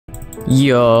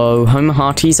Yo, home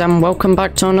hearties, and welcome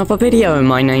back to another video.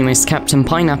 My name is Captain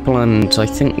Pineapple, and I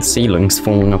think the ceiling's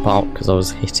falling apart because I was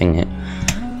hitting it.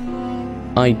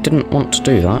 I didn't want to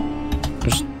do that.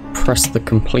 Just press the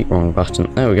complete wrong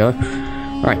button. There we go.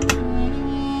 Right.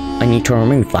 I need to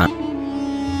remove that.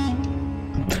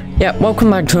 Yeah, welcome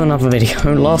back to another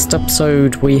video. Last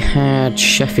episode we had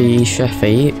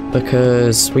Sheffy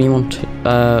because we wanted,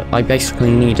 I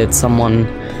basically needed someone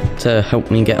to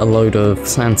help me get a load of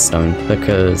sandstone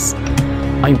because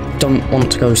I don't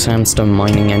want to go sandstone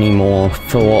mining anymore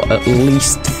for at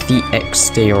least the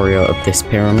exterior of this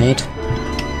pyramid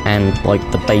and like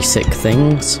the basic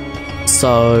things.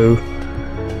 So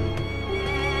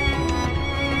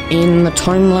in the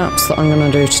time lapse that I'm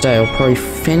going to do today, I'll probably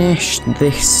finish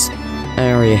this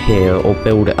area here, or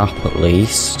build it up at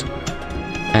least,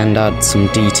 and add some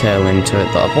detail into it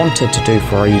that I've wanted to do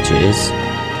for ages.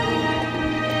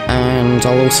 And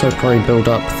I'll also probably build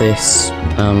up this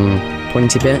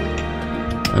 20-bit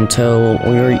until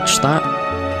we reach that.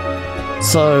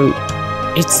 So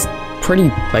it's pretty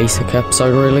basic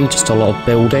episode really, just a lot of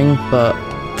building, but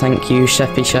thank you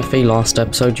Sheffy, last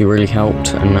episode you really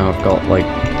helped, and now I've got like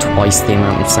twice the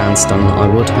amount of sandstone that I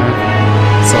would have.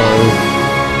 So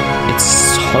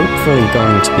it's hopefully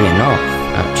going to be enough,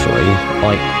 actually.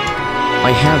 Like,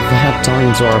 I have had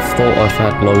times where I've thought I've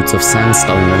had loads of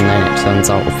sandstone and then it turns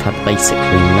out I've had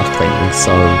basically nothing,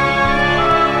 so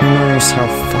who knows how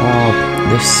far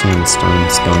this sandstone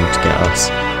is going to get us.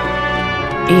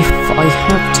 If I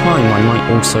have time, I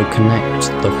might also connect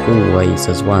the hallways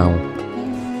as well,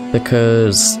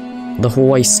 because the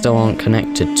hallways still aren't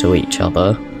connected to each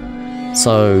other,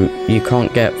 so you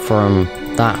can't get from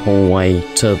that hallway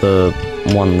to the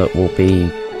one that will be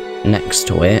next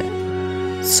to it.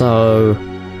 So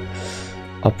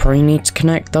I'll probably need to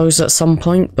connect those at some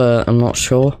point, but I'm not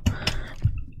sure.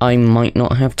 I might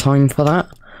not have time for that.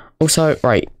 Also,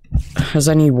 right, has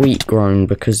any wheat grown?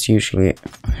 Because usually it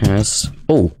has.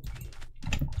 Oh,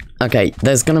 okay,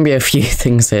 there's gonna be a few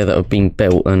things here that have been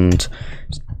built and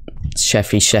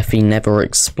Sheffy never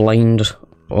explained,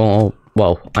 or,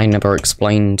 well, I never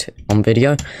explained on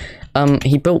video.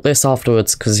 He built this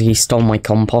afterwards because he stole my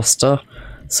composter,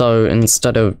 so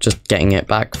instead of just getting it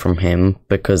back from him,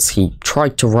 because he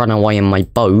tried to run away in my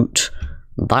boat,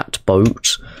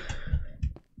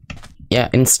 yeah,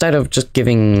 instead of just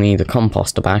giving me the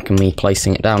composter back and me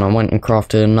placing it down, I went and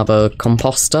crafted another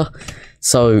composter,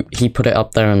 so he put it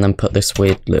up there and then put this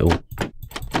weird little,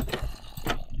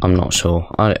 I'm not sure.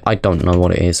 I don't know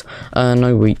what it is.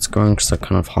 No wheat's growing because I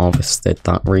kind of harvested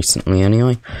that recently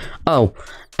anyway. Oh,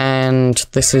 and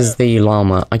this is the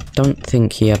llama. I don't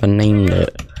think he ever named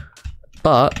it,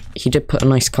 but he did put a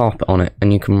nice carpet on it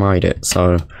and you can ride it,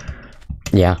 so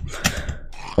yeah.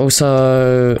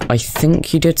 Also, I think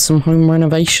he did some home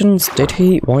renovations, did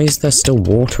he? Why is there still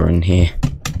water in here?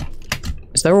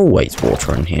 Is there always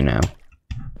water in here now?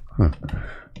 Huh.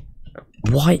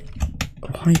 Why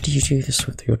do you do this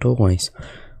with your doorways?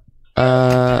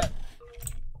 Light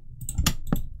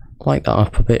that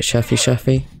up a bit,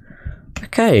 Sheffy.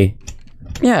 Okay.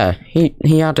 Yeah,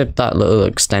 he added that little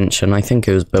extension. I think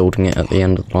he was building it at the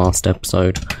end of the last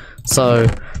episode. So,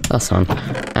 that's fun.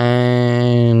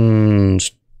 And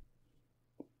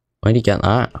where'd he get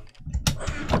that?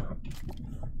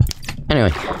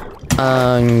 Anyway,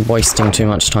 I'm wasting too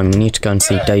much time. We need to go and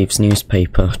see Dave's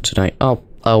newspaper today. Oh,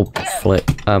 flip.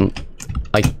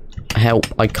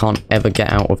 I can't ever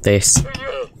get out of this.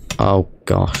 Oh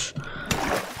gosh.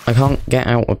 I can't get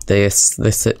out of this.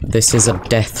 This is a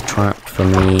death trap for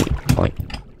me. Like,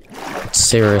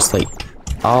 seriously.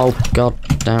 Oh god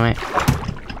damn it.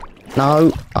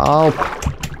 No. Oh.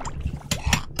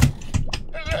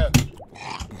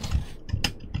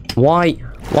 Why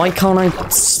can't I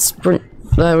sprint?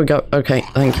 There we go. Okay,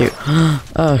 thank you.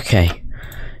 Okay.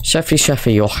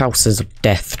 Sheffy, your house is a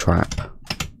death trap.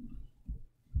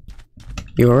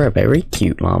 You are a very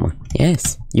cute llama.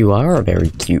 Yes, you are a very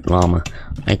cute llama.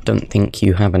 I don't think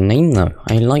you have a name though.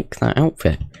 I like that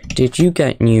outfit. Did you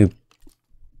get new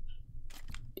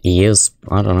ears?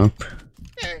 I don't know.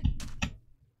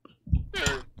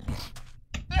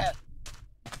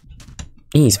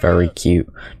 He's very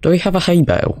cute. Do we have a hay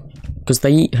bale? Because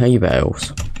they eat hay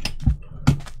bales.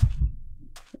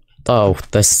 Oh,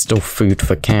 there's still food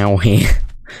for cow here.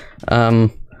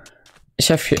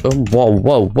 Sheffy, oh,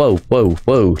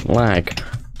 whoa, lag.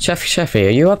 Sheffy, are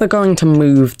you ever going to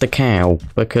move the cow?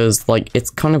 Because, like,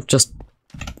 it's kind of just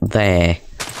there.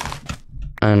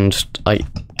 And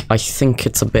I think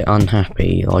it's a bit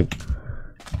unhappy. Like,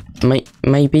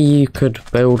 maybe you could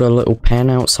build a little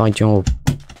pen outside your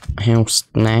house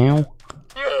now?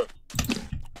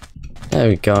 There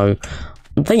we go.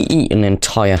 They eat an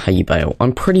entire hay bale.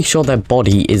 I'm pretty sure their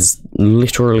body is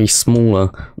literally smaller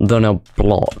than a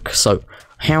block. So,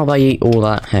 how they eat all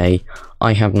that hay,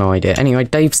 I have no idea. Anyway,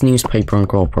 Dave's Newspaper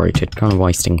Incorporated. Kind of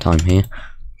wasting time here.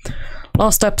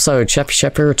 Last episode,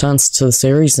 Sheppy returns to the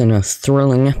series in a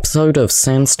thrilling episode of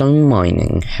sandstone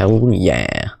mining. Hell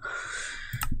yeah.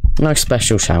 No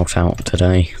special shout out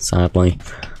today, sadly.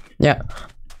 Yeah.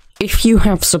 If you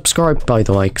have subscribed, by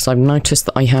the way, because I've noticed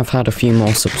that I have had a few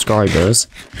more subscribers.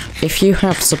 If you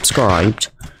have subscribed,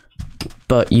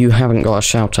 but you haven't got a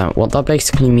shout out, what that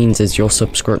basically means is your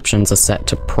subscriptions are set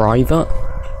to private.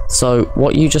 So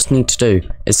what you just need to do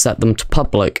is set them to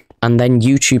public, and then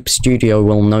YouTube Studio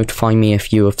will notify me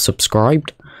if you have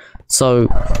subscribed. So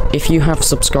if you have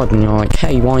subscribed and you're like,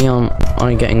 hey, why aren't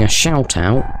I getting a shout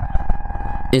out?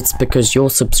 It's because your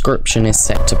subscription is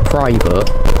set to private,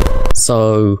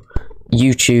 so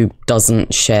YouTube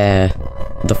doesn't share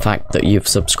the fact that you've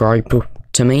subscribed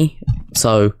to me,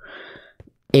 so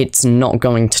it's not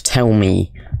going to tell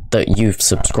me that you've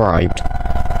subscribed.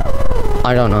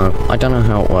 I don't know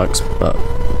how it works, but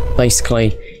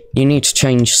basically you need to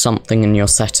change something in your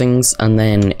settings and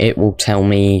then it will tell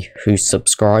me who's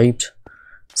subscribed.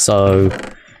 So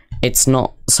it's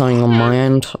not something on my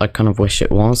end. I kind of wish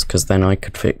it was, because then I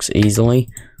could fix easily,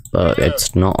 but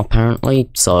it's not apparently,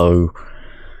 so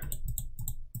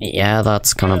yeah,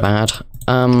 that's kind of bad.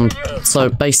 So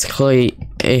basically,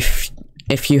 if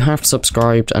you have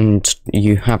subscribed and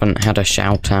you haven't had a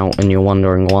shout out and you're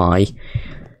wondering why,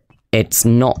 it's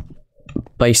not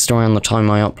based around the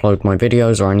time I upload my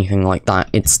videos or anything like that.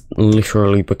 It's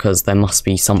literally because there must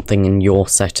be something in your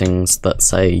settings that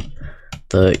say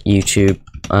that YouTube,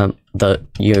 that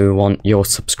you want your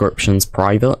subscriptions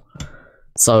private.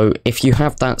 So if you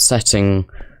have that setting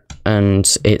and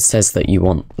it says that you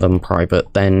want them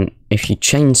private, then if you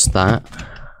change that,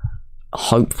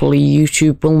 hopefully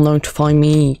YouTube will notify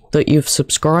me that you've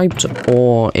subscribed,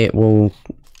 or it will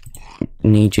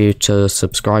need you to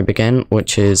subscribe again,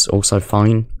 which is also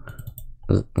fine.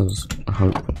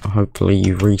 Hopefully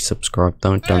you resubscribe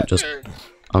though, don't just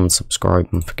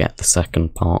unsubscribe and forget the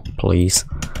second part, please.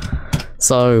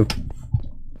 So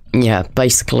yeah,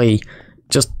 basically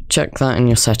just check that in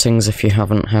your settings if you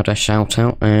haven't had a shout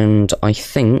out, and I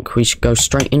think we should go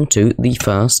straight into the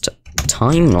first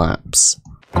time lapse.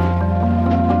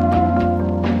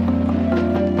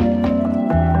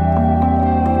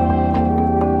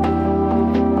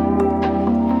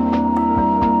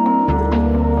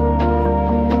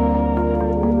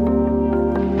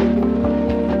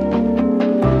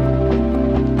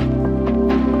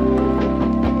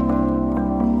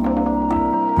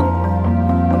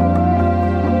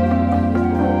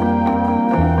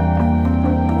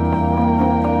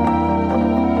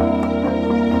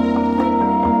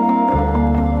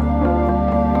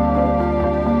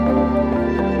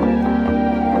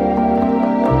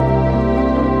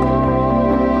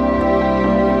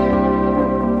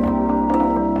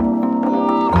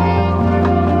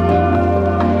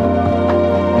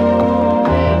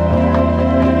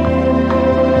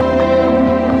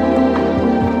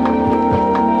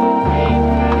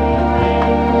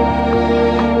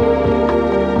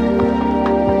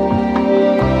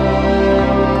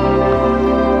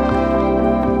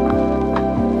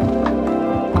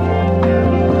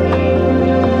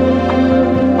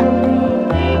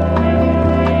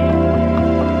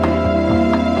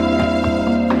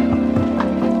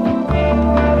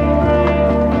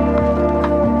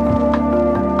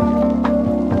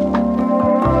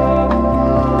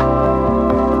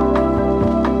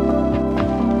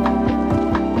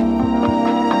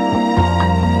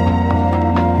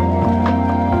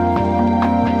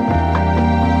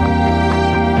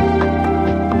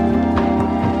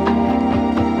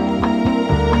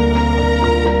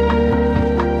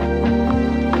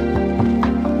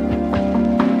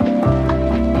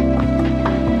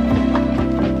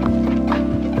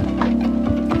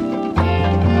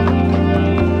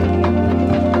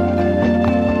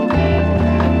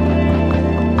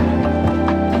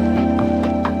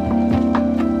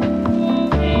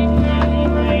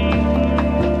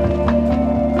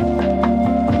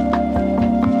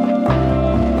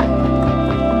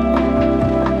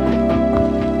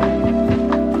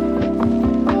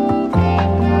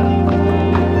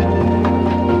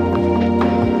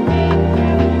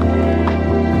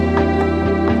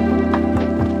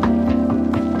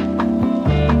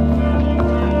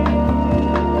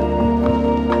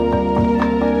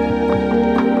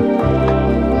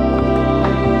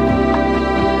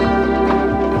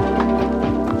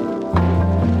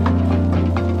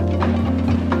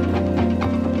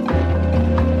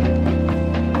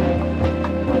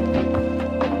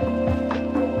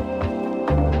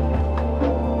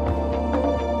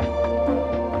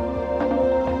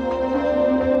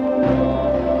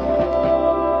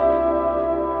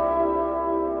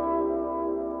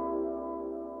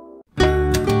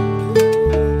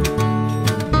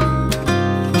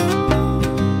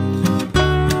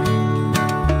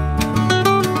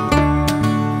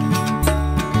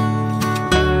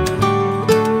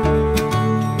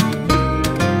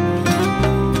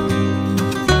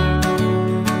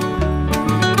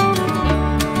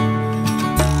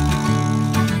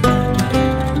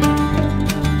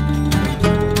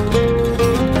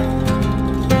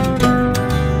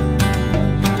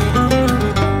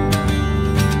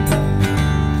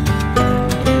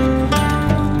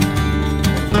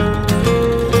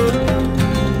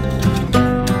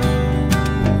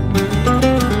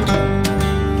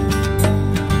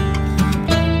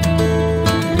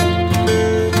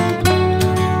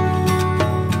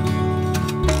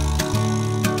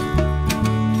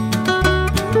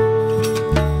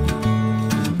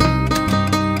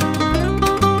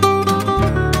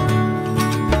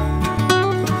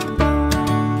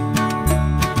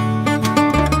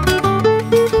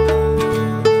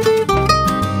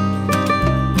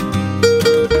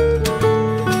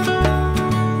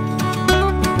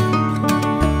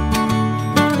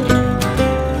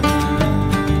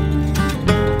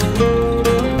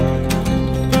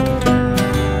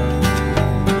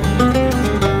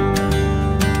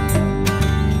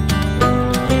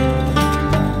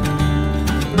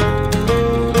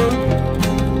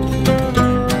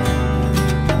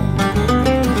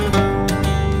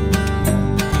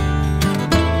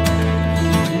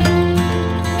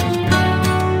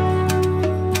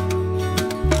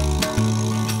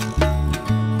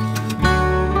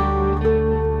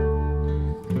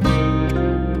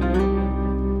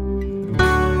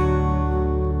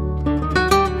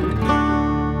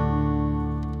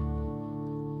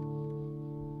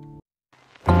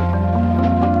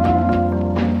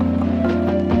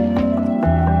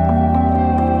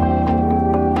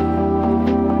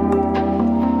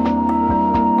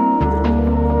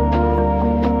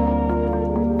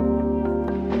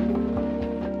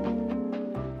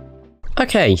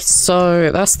 Okay,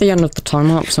 so that's the end of the time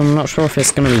lapse. I'm not sure if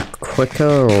it's gonna be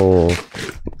quicker or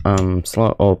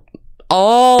slow or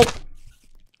oh.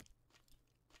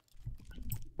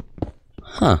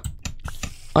 Huh.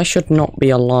 I should not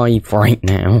be alive right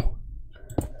now.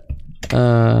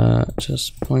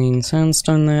 Just plain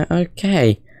sandstone there.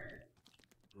 Okay.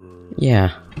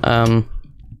 Yeah.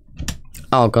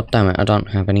 Oh, god damn it, I don't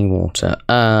have any water.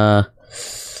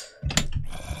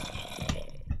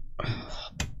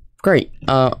 Great.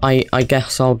 I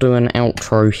guess I'll do an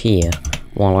outro here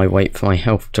while I wait for my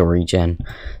health to regen.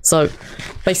 So,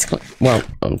 basically, well,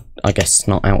 I guess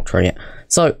not outro yet.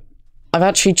 So, I've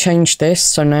actually changed this,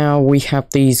 so now we have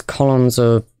these columns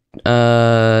of,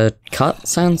 cut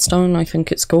sandstone, I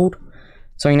think it's called.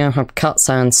 So we now have cut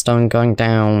sandstone going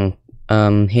down,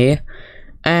 here.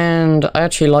 And I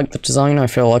actually like the design. I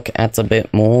feel like it adds a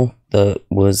bit more that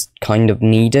was kind of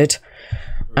needed.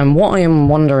 And what I am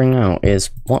wondering now is,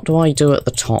 what do I do at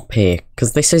the top here?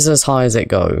 Because this is as high as it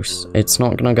goes. It's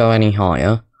not going to go any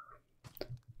higher.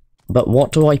 But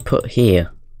what do I put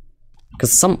here?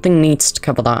 Because something needs to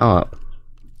cover that up.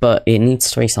 But it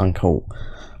needs to be something cool.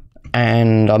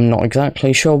 And I'm not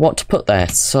exactly sure what to put there,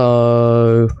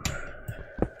 so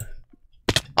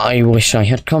I wish I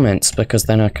had comments, because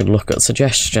then I could look at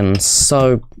suggestions.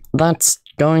 So that's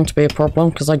going to be a problem,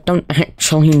 because I don't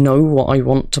actually know what I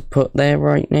want to put there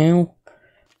right now.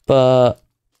 But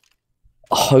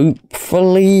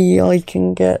hopefully I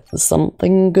can get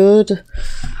something good.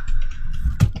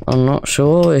 I'm not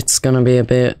sure, it's gonna be a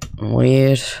bit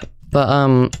weird. But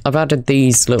I've added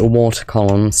these little water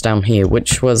columns down here,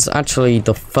 which was actually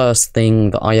the first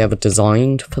thing that I ever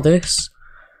designed for this.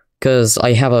 Because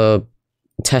I have a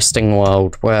testing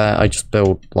world where I just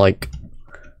build, like,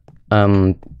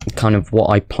 kind of what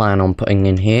I plan on putting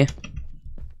in here.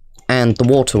 And the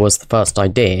water was the first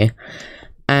idea.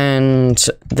 And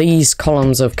these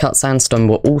columns of cut sandstone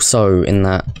were also in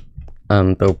that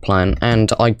build plan,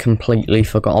 and I completely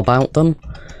forgot about them.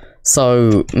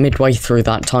 So, midway through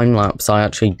that time lapse, I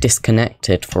actually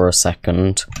disconnected for a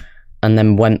second, and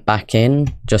then went back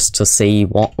in, just to see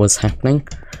what was happening.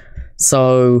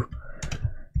 So,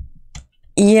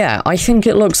 yeah, I think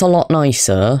it looks a lot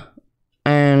nicer,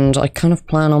 and I kind of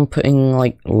plan on putting,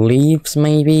 like, leaves,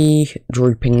 maybe,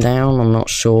 drooping down, I'm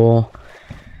not sure.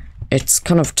 It's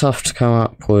kind of tough to come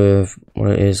up with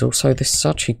what it is. Also, this is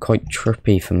actually quite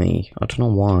trippy for me, I don't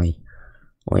know why.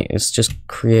 Like, it's just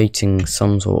creating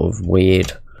some sort of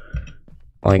weird,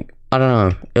 like, I don't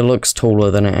know, it looks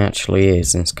taller than it actually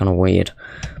is, and it's kind of weird.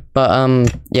 But,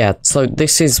 yeah, so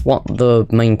this is what the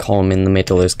main column in the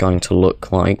middle is going to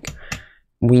look like.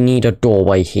 We need a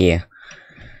doorway here,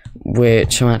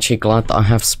 which I'm actually glad that I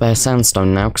have spare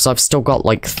sandstone now, because I've still got,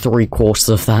 like, 3/4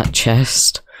 of that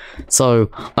chest. So,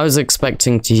 I was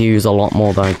expecting to use a lot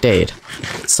more than I did.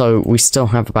 So, we still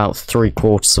have about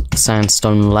 3/4 of the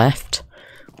sandstone left,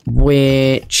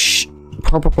 which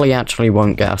probably actually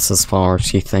won't get us as far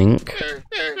as you think,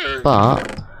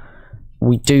 but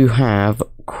we do have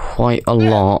quite a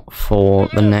lot for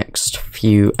the next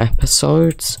few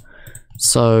episodes,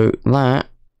 so that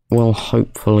will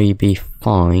hopefully be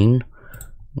fine.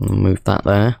 I'll move that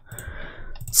there.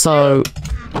 So,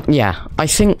 yeah, I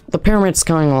think the pyramid's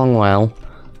going along well.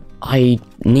 I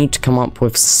need to come up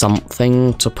with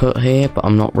something to put here, but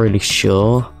I'm not really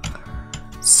sure.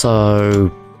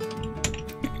 So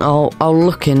I'll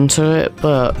look into it,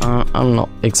 but I'm not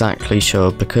exactly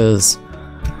sure, because,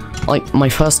 like, my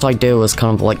first idea was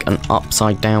kind of like an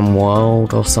upside down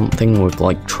world or something with,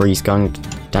 like, trees going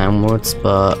downwards,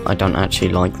 but I don't actually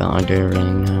like that idea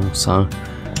really now, so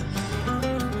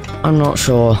I'm not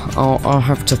sure. I'll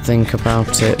have to think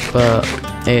about it, but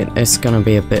it's gonna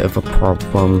be a bit of a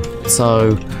problem,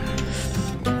 so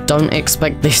don't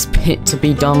expect this bit to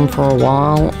be done for a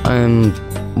while.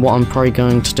 What I'm probably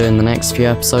going to do in the next few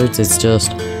episodes is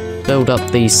just build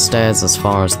up these stairs as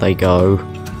far as they go,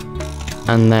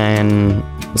 and then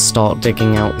start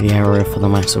digging out the area for the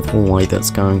massive hallway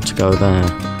that's going to go there.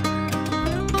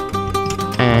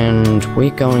 And we're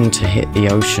going to hit the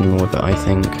ocean with it, I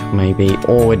think, maybe,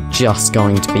 or we're just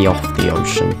going to be off the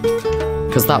ocean.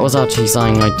 Because that was actually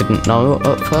something I didn't know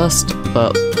at first,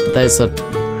 but there's a,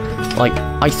 like,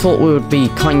 I thought we would be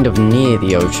kind of near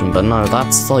the ocean, but no,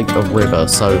 that's like a river,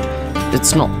 so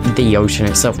it's not the ocean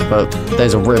itself, but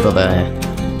there's a river there,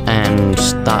 and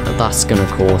that's gonna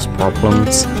cause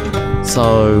problems.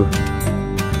 So,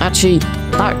 actually,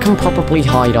 that can probably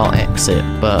hide our exit,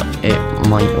 but it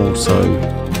might also,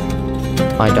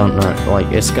 I don't know, like,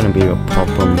 it's gonna be a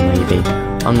problem, maybe.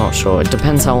 I'm not sure, it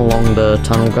depends how long the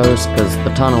tunnel goes, because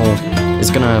the tunnel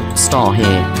is gonna start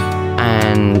here,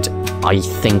 and I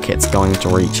think it's going to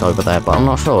reach over there, but I'm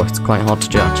not sure. It's quite hard to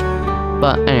judge.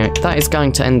 But anyway, that is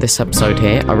going to end this episode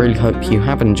here. I really hope you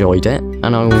have enjoyed it,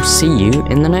 and I will see you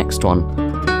in the next one.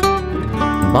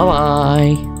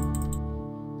 Bye-bye!